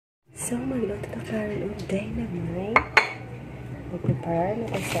So, magluto na karon og dynamite. Mag-prepare na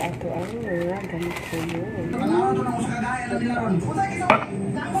kasi ato ang mga gamit ko mo.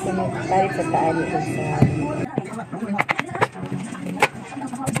 So, magpapalit sa taan ito sa...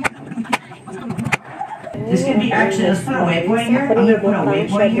 This could be actually, let's put a waypoint here. I'm going to put a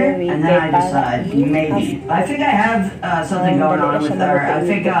waypoint here, and then I decide, maybe. I think I have something going on with our, I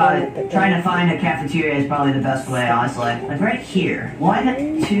think trying to find a cafeteria is probably the best way, honestly. Like right here.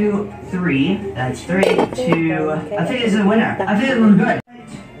 1, 2, 3. That's 3, 2. I think this is a winner. I think this one's good.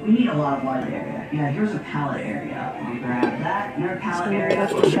 We need a lot of light area. Yeah, here's a pallet area. We grab that, another pallet area.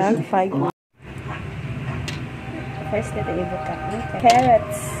 First, natin ibuka ng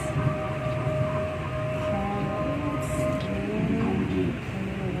carrots.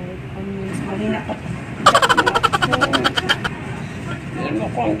 Hindi mo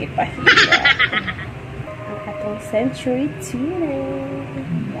kong gipahila. Ang atong century tuna. Yan.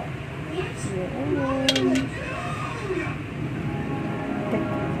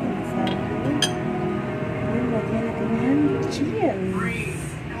 Lagyan natin ng cheese.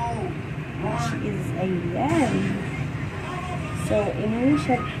 Cheese, ayan. So, inayin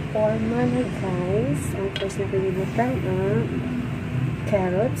siya forma na guys. Ang first na pinibutang ang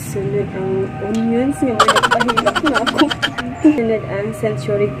carrots, sunod ang onions, nga nagpahilak na ako. Sunod ang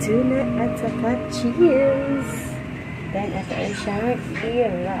century tuna at saka cheese. Then, ito ay siyang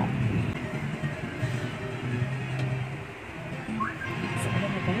i-wrap. So,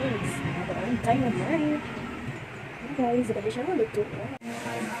 ano na guys? Ito ang dynamite. Guys, ito siya maluto.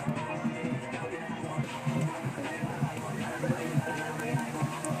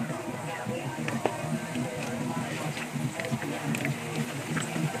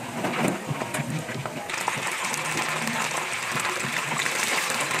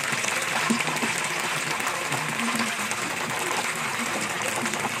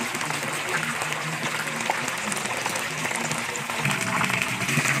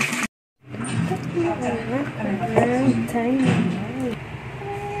 Dynamite.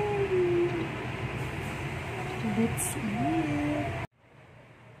 Let's eat.